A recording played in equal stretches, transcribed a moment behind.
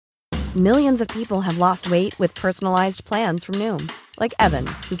Millions of people have lost weight with personalized plans from Noom. Like Evan,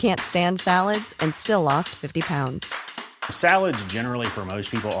 who can't stand salads and still lost 50 pounds. Salads generally for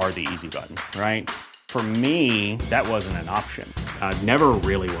most people are the easy button, right? For me, that wasn't an option. I never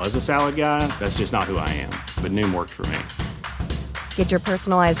really was a salad guy. That's just not who I am. But Noom worked for me. Get your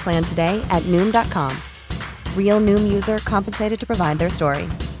personalized plan today at Noom.com. Real Noom user compensated to provide their story.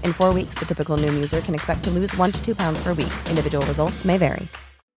 In 4 weeks, the typical Noom user can expect to lose 1 to 2 pounds per week. Individual results may vary.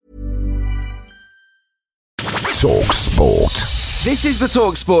 talkSPORT. This is the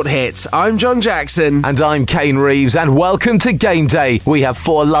talkSPORT Hit. I'm John Jackson. And I'm Kane Reeves, and welcome to Game Day. We have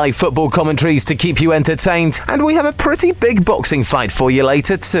 4 live football commentaries to keep you entertained, and we have a pretty big boxing fight for you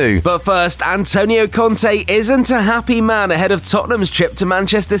later too. But first, Antonio Conte isn't a happy man ahead of Tottenham's trip to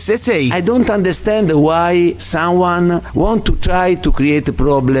Manchester City. I don't understand why someone want to try to create a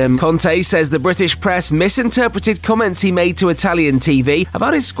problem. Conte says the British press misinterpreted comments he made to Italian TV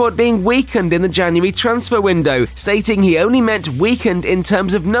about his squad being weakened in the January transfer window, stating he only meant weakened in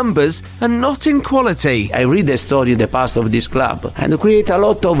terms of numbers and not in quality. I read the story in the past of this club and create a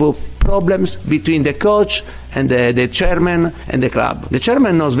lot of problems between the coach and the chairman and the club. The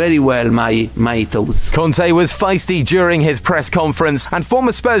chairman knows very well my thoughts. Conte was feisty during his press conference, and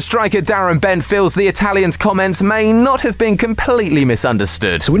former Spurs striker Darren Bent feels the Italian's comments may not have been completely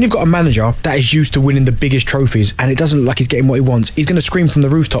misunderstood. So when you've got a manager that is used to winning the biggest trophies and it doesn't look like he's getting what he wants, he's going to scream from the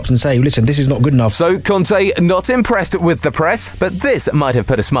rooftops and say, listen, this is not good enough. So Conte not impressed with the press, but this might have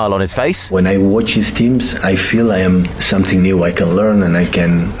put a smile on his face. When I watch his teams, I feel I am something new. I can learn and I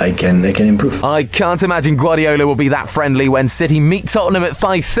can improve. I can't imagine Guardiola will be that friendly when City meet Tottenham at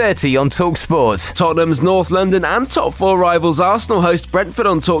 5:30 on talkSPORT. Tottenham's North London and top 4 rivals Arsenal host Brentford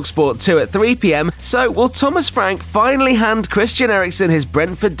on talkSPORT 2 at 3 p.m. So will Thomas Frank finally hand Christian Eriksen his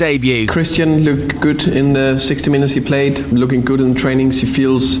Brentford debut? Christian looked good in the 60 minutes he played, looking good in the trainings. He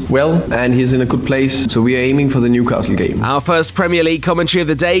feels well and he's in a good place. So we are aiming for the Newcastle game. Our first Premier League commentary of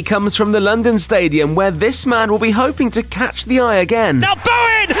the day comes from the London Stadium, where this man will be hoping to catch the eye again. Now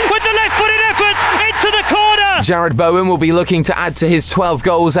Bowen with the left-footed effort into the corner. Jared Bowen will be looking to add to his 12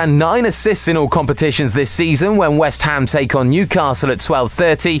 goals and 9 assists in all competitions this season when West Ham take on Newcastle at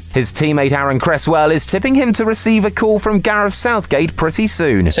 12:30. His teammate Aaron Cresswell is tipping him to receive a call from Gareth Southgate pretty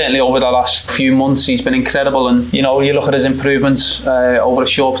soon. Certainly over the last few months he's been incredible, and you look at his improvements over a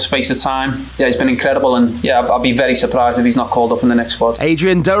short space of time. Yeah, he's been incredible, and I'll be very surprised if he's not called up in the next squad.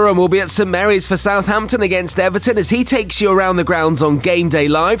 Adrian Durham will be at St Mary's for Southampton against Everton as he takes you around the grounds on Game Day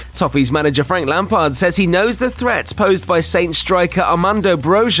Live. Toffees manager Frank Lampard says he knows the threat posed by Saints striker Armando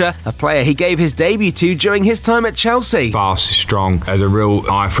Broja, a player he gave his debut to during his time at Chelsea. Fast, strong, has a real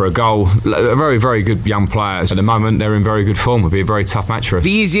eye for a goal. Very, very good young players. At the moment, they're in very good form. It'll be a very tough match for us.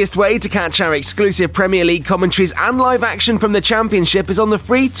 The easiest way to catch our exclusive Premier League commentaries and live action from the Championship is on the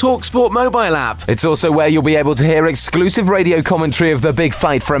free talkSPORT mobile app. It's also where you'll be able to hear exclusive radio commentary of the big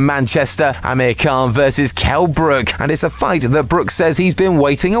fight from Manchester, Amir Khan versus Kell Brook. And it's a fight that Brook says he's been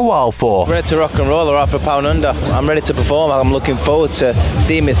waiting a while for. Ready to rock and roll or half a pound under. I'm ready to perform. I'm looking forward to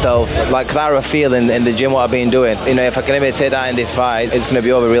seeing myself like Clara feel in the gym what I've been doing. If I can imitate that in this fight, it's going to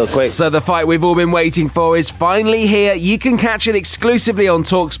be over real quick. So the fight we've all been waiting for is finally here. You can catch it exclusively on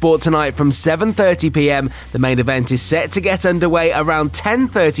talkSPORT tonight from 7:30 p.m. The main event is set to get underway around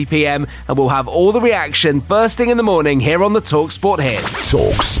 10:30 p.m. and we'll have all the reaction first thing in the morning here on the talkSPORT Hit.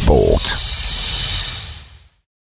 talkSPORT.